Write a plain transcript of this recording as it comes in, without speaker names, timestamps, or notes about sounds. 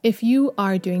If you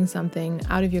are doing something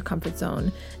out of your comfort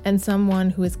zone and someone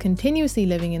who is continuously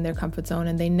living in their comfort zone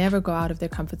and they never go out of their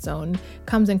comfort zone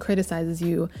comes and criticizes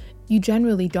you, you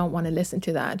generally don't want to listen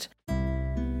to that.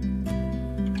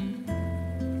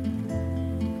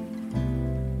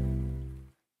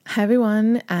 Hi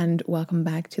everyone, and welcome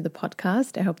back to the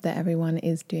podcast. I hope that everyone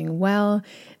is doing well.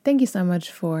 Thank you so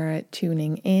much for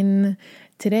tuning in.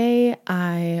 Today,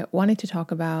 I wanted to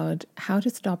talk about how to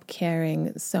stop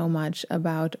caring so much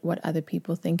about what other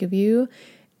people think of you,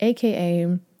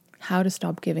 aka how to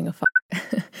stop giving a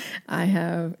fuck. I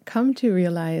have come to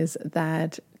realize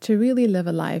that to really live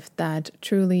a life that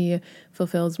truly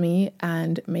fulfills me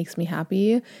and makes me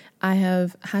happy, I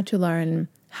have had to learn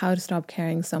how to stop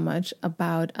caring so much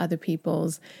about other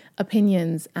people's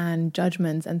opinions and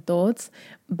judgments and thoughts.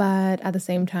 But at the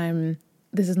same time,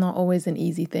 this is not always an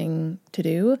easy thing to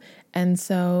do. And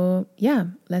so,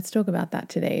 let's talk about that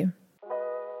today.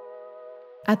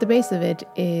 At the base of it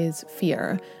is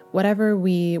fear. Whatever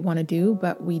we want to do,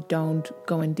 but we don't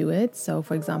go and do it. So,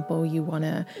 for example, you want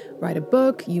to write a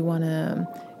book, you want to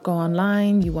go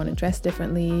online, you want to dress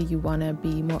differently, you want to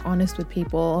be more honest with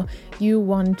people, you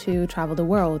want to travel the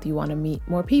world, you want to meet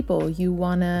more people, you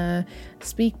want to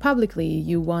speak publicly,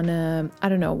 you want to,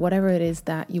 whatever it is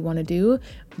that you want to do,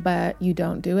 but you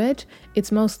don't do it.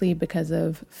 It's mostly because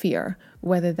of fear,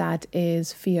 whether that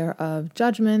is fear of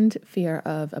judgment, fear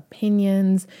of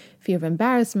opinions, fear of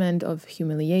embarrassment, of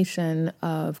humiliation,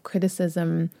 of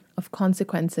criticism, of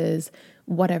consequences,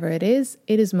 whatever it is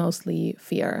mostly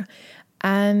fear.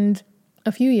 And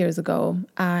a few years ago,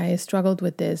 I struggled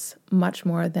with this much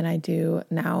more than I do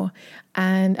now.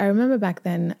 And I remember back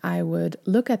then, I would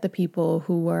look at the people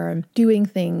who were doing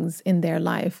things in their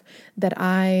life that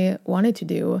I wanted to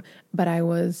do, but I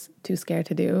was too scared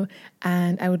to do.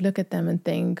 And I would look at them and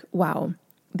think, wow,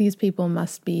 these people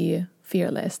must be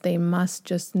fearless. They must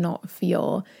just not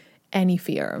feel any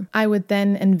fear. I would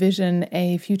then envision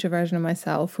a future version of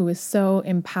myself who is so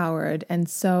empowered and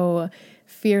so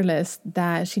fearless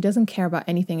that she doesn't care about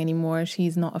anything anymore.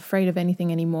 She's not afraid of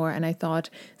anything anymore. And I thought,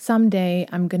 someday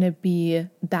I'm going to be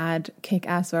that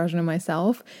kick-ass version of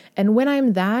myself. And when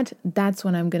I'm that's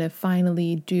when I'm going to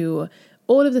finally do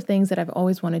all of the things that I've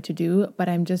always wanted to do, but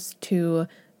I'm just too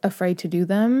afraid to do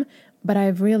them. But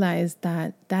I've realized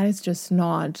that is just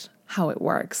not how it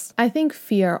works. I think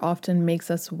fear often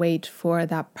makes us wait for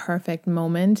that perfect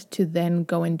moment to then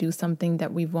go and do something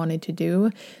that we've wanted to do.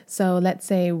 So let's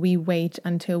say we wait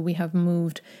until we have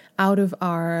moved out of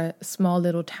our small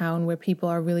little town where people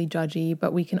are really judgy,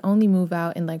 but we can only move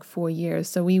out in like 4 years.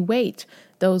 So we wait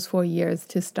those 4 years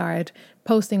to start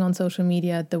posting on social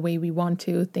media the way we want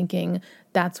to, thinking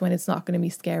that's when it's not going to be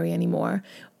scary anymore.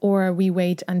 Or we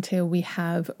wait until we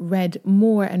have read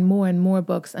more and more and more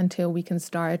books until we can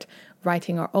start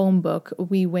writing our own book.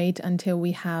 We wait until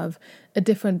we have a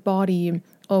different body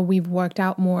or we've worked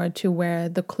out more to wear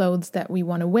the clothes that we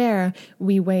want to wear.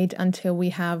 We wait until we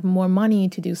have more money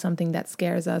to do something that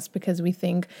scares us because we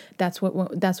think that's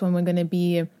when we're going to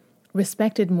be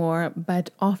respected more.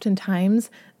 But oftentimes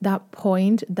that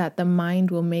point that the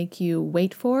mind will make you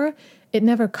wait for, it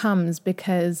never comes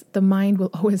because the mind will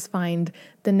always find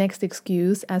the next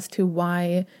excuse as to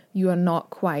why you are not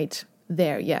quite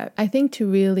there yet. I think to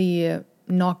really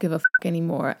not give a fuck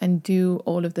anymore and do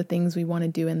all of the things we want to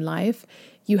do in life,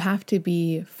 you have to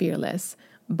be fearless.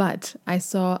 But I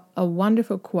saw a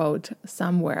wonderful quote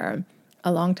somewhere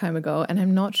a long time ago, and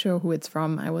I'm not sure who it's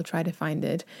from. I will try to find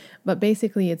it. But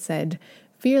basically it said,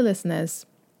 fearlessness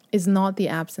is not the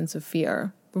absence of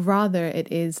fear. Rather,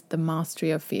 it is the mastery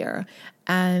of fear.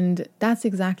 And that's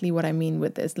exactly what I mean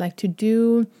with this. Like, to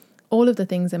do all of the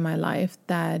things in my life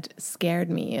that scared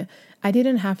me, I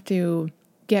didn't have to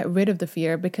get rid of the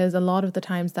fear because a lot of the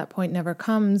times that point never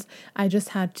comes. I just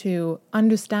had to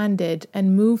understand it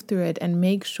and move through it and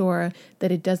make sure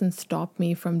that it doesn't stop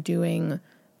me from doing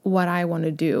what I want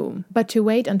to do. But to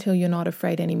wait until you're not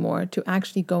afraid anymore, to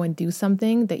actually go and do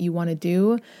something that you want to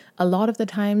do, a lot of the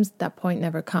times that point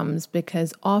never comes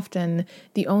because often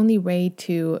the only way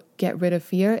to get rid of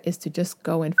fear is to just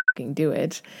go and fucking do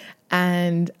it.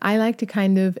 And I like to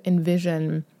kind of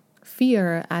envision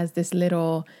fear as this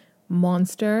little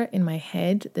monster in my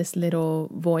head, this little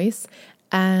voice,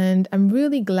 and I'm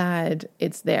really glad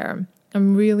it's there.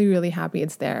 I'm really, really happy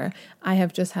it's there. I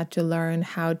have just had to learn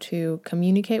how to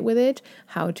communicate with it,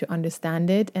 how to understand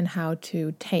it, and how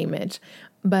to tame it.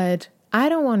 But I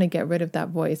don't want to get rid of that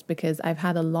voice because I've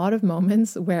had a lot of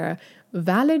moments where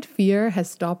valid fear has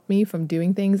stopped me from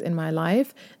doing things in my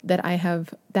life that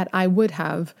I would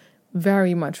have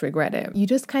very much regretted. You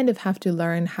just kind of have to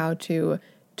learn how to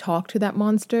talk to that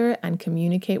monster and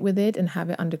communicate with it and have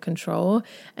it under control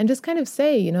and just kind of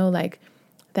say, like,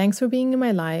 thanks for being in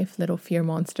my life, little fear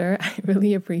monster. I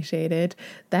really appreciate it.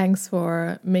 Thanks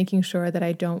for making sure that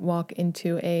I don't walk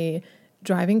into a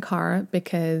driving car,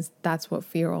 because that's what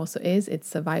fear also is. It's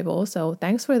survival. So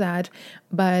thanks for that.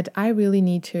 But I really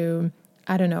need to,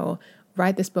 I don't know,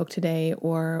 write this book today,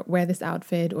 or wear this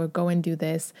outfit, or go and do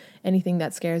this, anything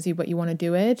that scares you, but you want to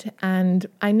do it. And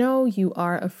I know you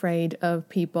are afraid of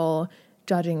people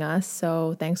judging us.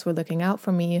 So thanks for looking out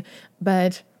for me.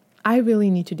 But I really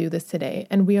need to do this today.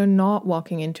 And we are not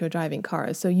walking into a driving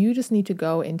car. So you just need to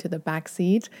go into the back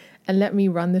seat and let me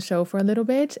run the show for a little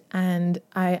bit. And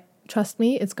trust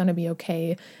me, it's going to be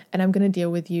okay. And I'm going to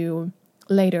deal with you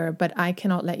later. But I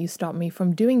cannot let you stop me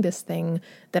from doing this thing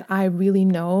that I really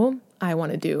know I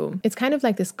want to do. It's kind of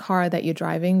like this car that you're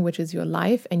driving, which is your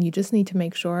life, and you just need to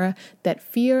make sure that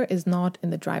fear is not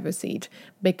in the driver's seat,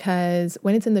 because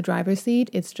when it's in the driver's seat,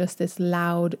 it's just this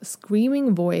loud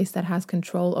screaming voice that has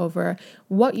control over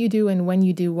what you do and when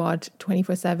you do what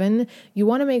 24/7. You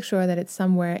want to make sure that it's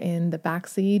somewhere in the back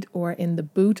seat or in the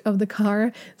boot of the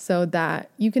car, so that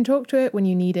you can talk to it when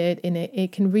you need it, and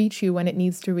it can reach you when it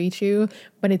needs to reach you,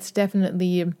 but it's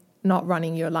definitely not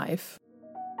running your life.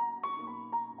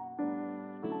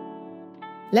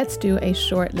 Let's do a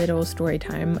short little story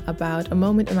time about a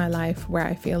moment in my life where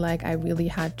I feel like I really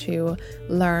had to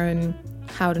learn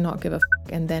how to not give a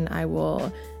fuck, and then I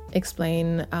will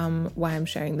explain why I'm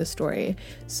sharing this story.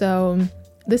 So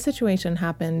this situation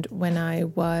happened when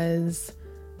I'm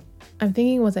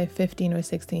thinking, was I 15 or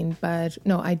 16? But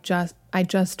no, I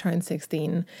just turned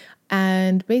 16.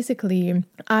 And basically,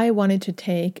 I wanted to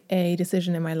take a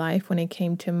decision in my life when it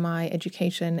came to my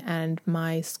education and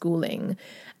my schooling.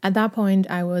 At that point,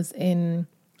 I was in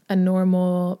a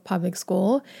normal public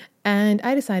school, and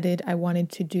I decided I wanted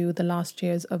to do the last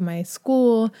years of my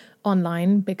school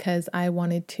online because I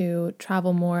wanted to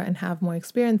travel more and have more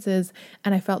experiences,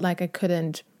 and I felt like I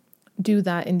couldn't do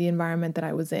that in the environment that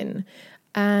I was in.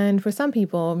 And for some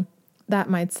people, that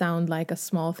might sound like a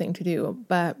small thing to do,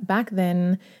 but back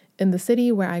then, in the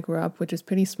city where I grew up, which is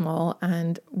pretty small,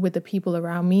 and with the people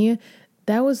around me,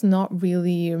 that was not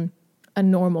really a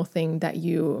normal thing that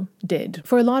you did.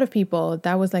 For a lot of people,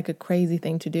 that was like a crazy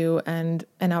thing to do and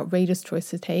an outrageous choice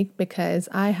to take, because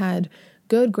I had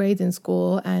good grades in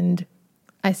school and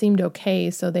I seemed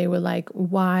okay. So they were like,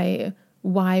 why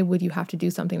would you have to do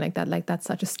something like that? Like, that's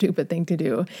such a stupid thing to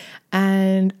do.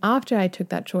 And after I took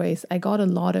that choice, I got a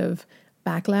lot of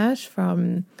backlash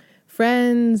from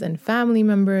friends and family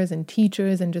members and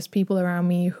teachers and just people around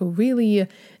me who really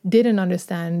didn't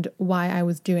understand why I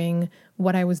was doing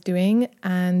what I was doing,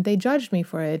 and they judged me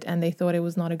for it, and they thought it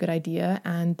was not a good idea,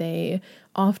 and they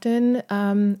often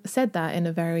said that in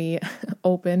a very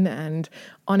open and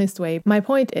honest way. My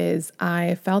point is,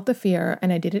 I felt the fear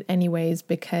and I did it anyways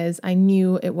because I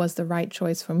knew it was the right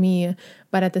choice for me,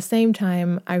 but at the same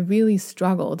time, I really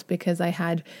struggled because I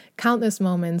had countless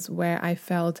moments where I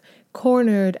felt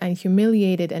cornered and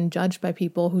humiliated and judged by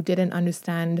people who didn't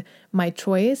understand my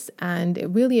choice, and it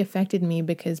really affected me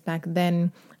because back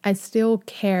then I still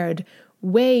cared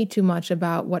way too much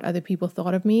about what other people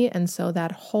thought of me, and so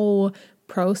that whole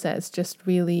process just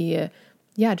really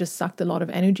just sucked a lot of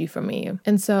energy from me.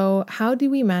 And so how do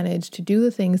we manage to do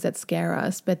the things that scare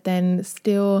us but then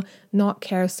still not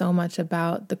care so much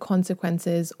about the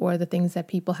consequences or the things that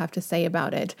people have to say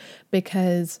about it?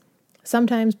 Because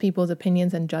sometimes people's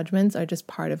opinions and judgments are just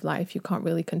part of life. You can't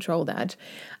really control that.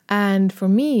 And for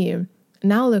me,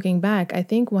 now looking back, I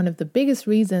think one of the biggest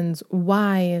reasons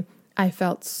why I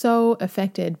felt so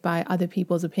affected by other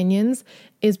people's opinions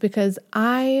is because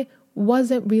I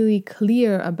wasn't really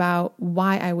clear about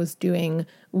why I was doing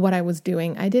what I was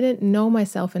doing. I didn't know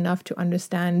myself enough to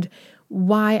understand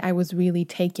why I was really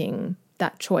taking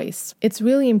that choice. It's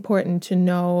really important to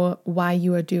know why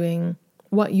you are doing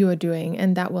what you are doing,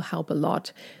 and that will help a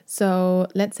lot. So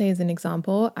let's say, as an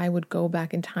example, I would go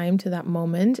back in time to that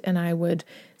moment and I would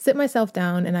sit myself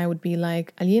down and I would be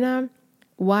like, Alina,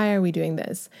 why are we doing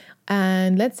this?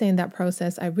 And let's say in that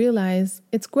process, I realized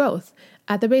it's growth.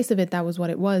 At the base of it, that was what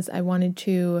it was. I wanted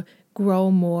to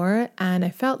grow more, and I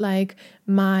felt like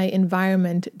my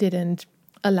environment didn't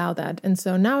allow that. And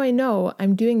so now I know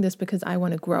I'm doing this because I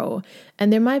want to grow.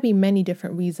 And there might be many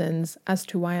different reasons as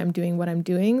to why I'm doing what I'm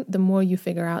doing. The more you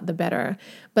figure out, the better.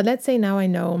 But let's say now I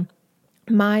know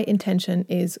my intention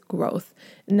is growth.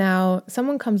 Now,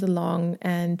 someone comes along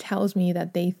and tells me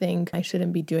that they think I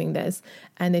shouldn't be doing this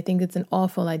and they think it's an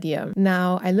awful idea.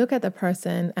 Now, I look at the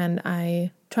person and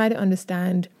I try to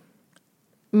understand,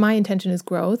 my intention is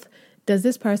growth. Does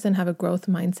this person have a growth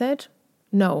mindset?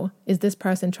 No. Is this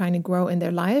person trying to grow in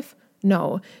their life?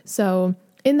 No. So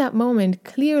in that moment,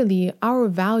 clearly our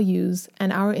values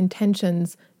and our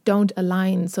intentions don't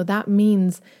align. So that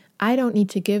means I don't need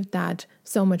to give that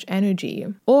so much energy.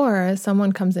 Or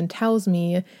someone comes and tells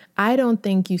me, I don't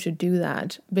think you should do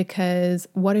that because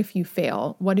what if you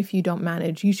fail? What if you don't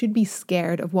manage? You should be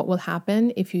scared of what will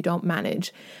happen if you don't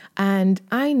manage. And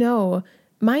I know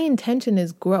my intention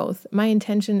is growth. My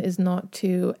intention is not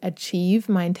to achieve.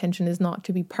 My intention is not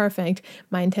to be perfect.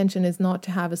 My intention is not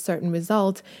to have a certain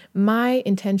result. My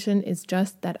intention is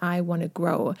just that I want to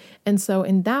grow. And so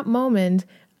in that moment,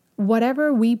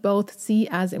 whatever we both see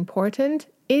as important,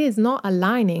 it is not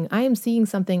aligning. I am seeing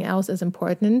something else as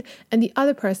important, and the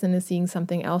other person is seeing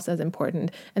something else as important.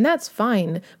 And that's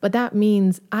fine. But that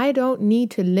means I don't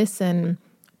need to listen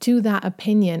to that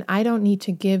opinion. I don't need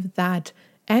to give that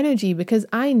energy because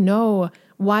I know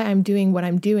why I'm doing what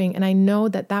I'm doing, and I know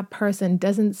that that person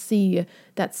doesn't see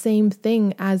that same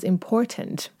thing as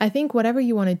important. I think whatever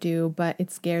you want to do, but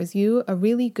it scares you, a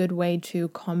really good way to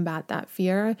combat that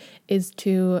fear is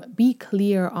to be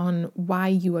clear on why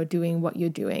you are doing what you're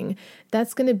doing.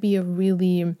 That's going to be a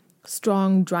really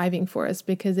strong driving force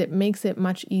because it makes it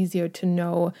much easier to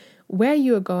know where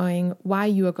you are going, why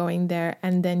you are going there,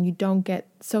 and then you don't get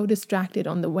so distracted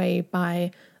on the way by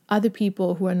other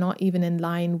people who are not even in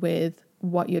line with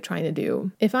what you're trying to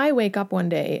do. If I wake up one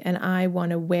day and I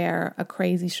want to wear a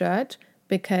crazy shirt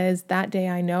because that day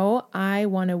I know I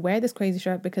want to wear this crazy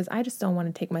shirt because I just don't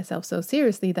want to take myself so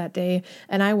seriously that day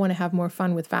and I want to have more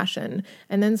fun with fashion.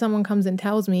 And then someone comes and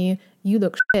tells me, you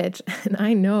look shit, and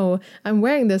I know I'm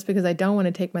wearing this because I don't want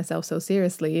to take myself so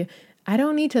seriously. I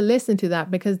don't need to listen to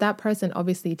that because that person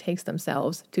obviously takes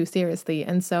themselves too seriously.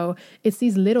 And so it's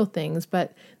these little things,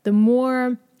 but the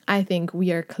more I think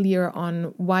we are clear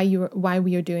on why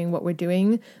we are doing what we're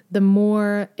doing, the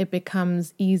more it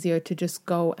becomes easier to just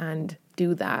go and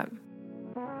do that.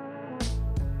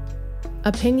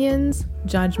 Opinions,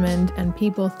 judgment, and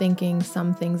people thinking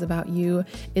some things about you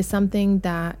is something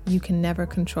that you can never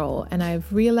control. And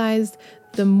I've realized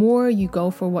the more you go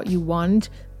for what you want,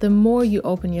 the more you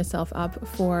open yourself up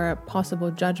for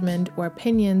possible judgment or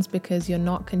opinions because you're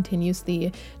not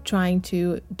continuously trying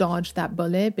to dodge that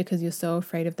bullet because you're so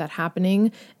afraid of that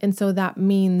happening. And so that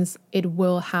means it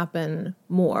will happen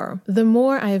more. The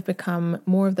more I have become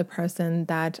more of the person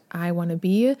that I want to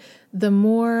be, the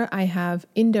more I have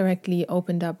indirectly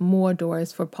opened up more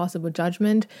doors for possible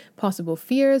judgment, possible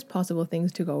fears, possible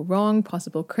things to go wrong,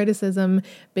 possible criticism,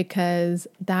 because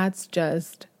that's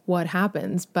just what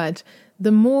happens. But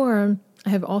the more I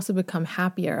have also become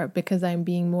happier because I'm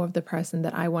being more of the person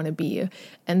that I want to be.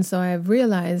 And so I've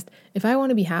realized if I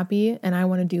want to be happy and I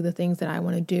want to do the things that I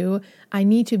want to do, I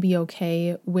need to be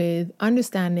okay with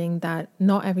understanding that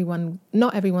not everyone's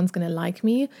going to like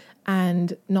me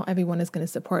and not everyone is going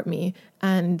to support me.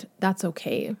 And that's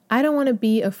okay. I don't want to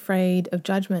be afraid of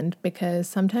judgment because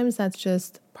sometimes that's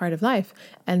just part of life.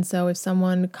 And so if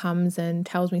someone comes and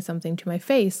tells me something to my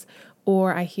face,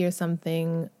 or I hear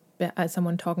something I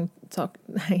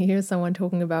hear someone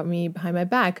talking about me behind my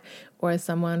back, or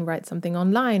someone writes something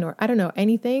online, or I don't know,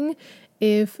 anything.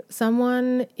 If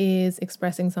someone is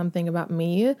expressing something about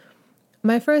me,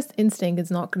 my first instinct is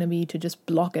not going to be to just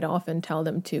block it off and tell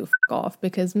them to f*** off,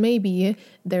 because maybe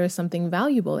there is something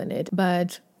valuable in it.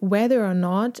 But whether or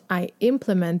not I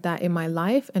implement that in my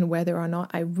life and whether or not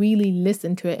I really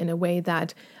listen to it in a way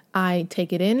that I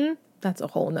take it in, that's a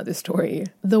whole nother story.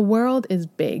 The world is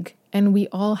big. And we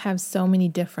all have so many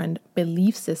different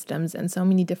belief systems and so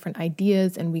many different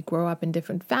ideas, and we grow up in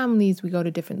different families, we go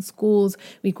to different schools,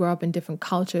 we grow up in different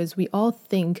cultures, we all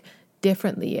think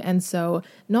differently. And so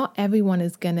not everyone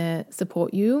is going to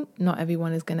support you, not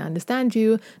everyone is going to understand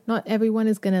you, not everyone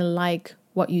is going to like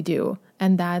what you do,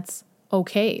 and that's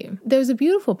okay. There's a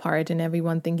beautiful part in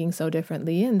everyone thinking so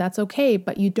differently, and that's okay,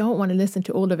 but you don't want to listen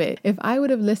to all of it. If I would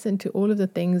have listened to all of the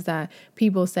things that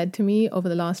people said to me over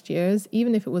the last years,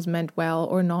 even if it was meant well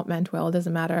or not meant well,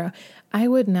 doesn't matter, I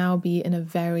would now be in a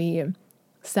very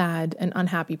sad and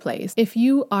unhappy place. If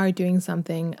you are doing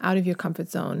something out of your comfort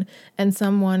zone and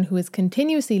someone who is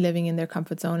continuously living in their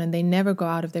comfort zone and they never go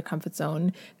out of their comfort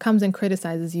zone comes and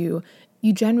criticizes you,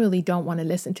 you generally don't want to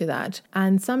listen to that.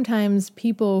 And sometimes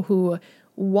people who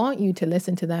want you to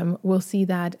listen to them will see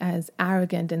that as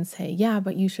arrogant and say, yeah,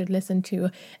 but you should listen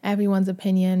to everyone's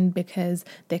opinion because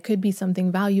there could be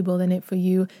something valuable in it for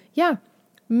you. Yeah,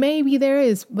 maybe there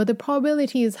is, but the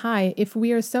probability is high. If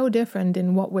we are so different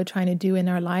in what we're trying to do in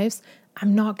our lives,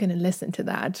 I'm not going to listen to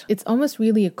that. It's almost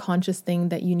really a conscious thing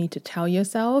that you need to tell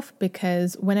yourself,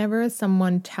 because whenever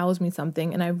someone tells me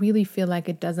something and I really feel like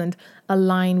it doesn't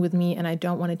align with me and I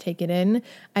don't want to take it in,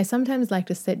 I sometimes like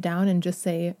to sit down and just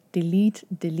say, delete,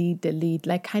 delete, delete,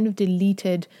 like kind of delete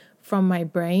it from my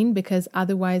brain, because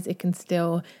otherwise it can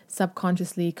still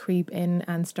subconsciously creep in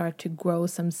and start to grow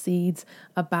some seeds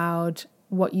about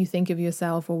what you think of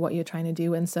yourself or what you're trying to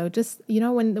do. And so just,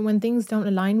 when things don't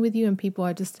align with you and people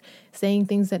are just saying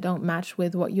things that don't match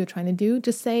with what you're trying to do,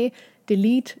 just say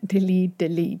delete, delete,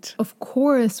 delete. Of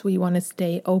course, we want to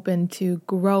stay open to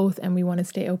growth, and we want to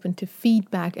stay open to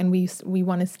feedback, and we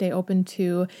want to stay open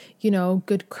to,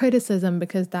 good criticism,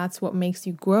 because that's what makes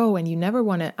you grow. And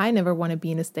I never want to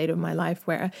be in a state of my life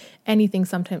where anything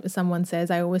sometimes someone says,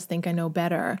 I always think I know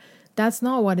better. That's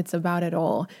not what it's about at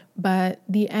all. But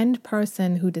the end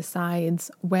person who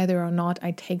decides whether or not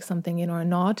I take something in or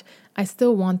not, I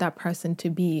still want that person to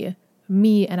be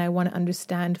me. And I want to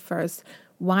understand first,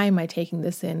 why am I taking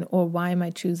this in, or why am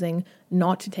I choosing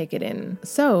not to take it in?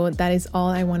 So that is all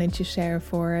I wanted to share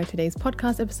for today's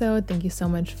podcast episode. Thank you so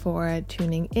much for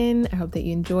tuning in. I hope that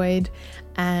you enjoyed,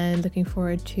 and looking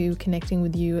forward to connecting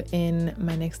with you in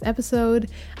my next episode.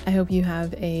 I hope you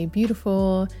have a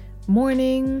beautiful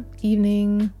morning,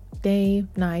 evening, day,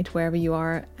 night, wherever you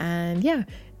are. And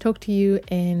talk to you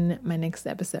in my next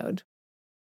episode.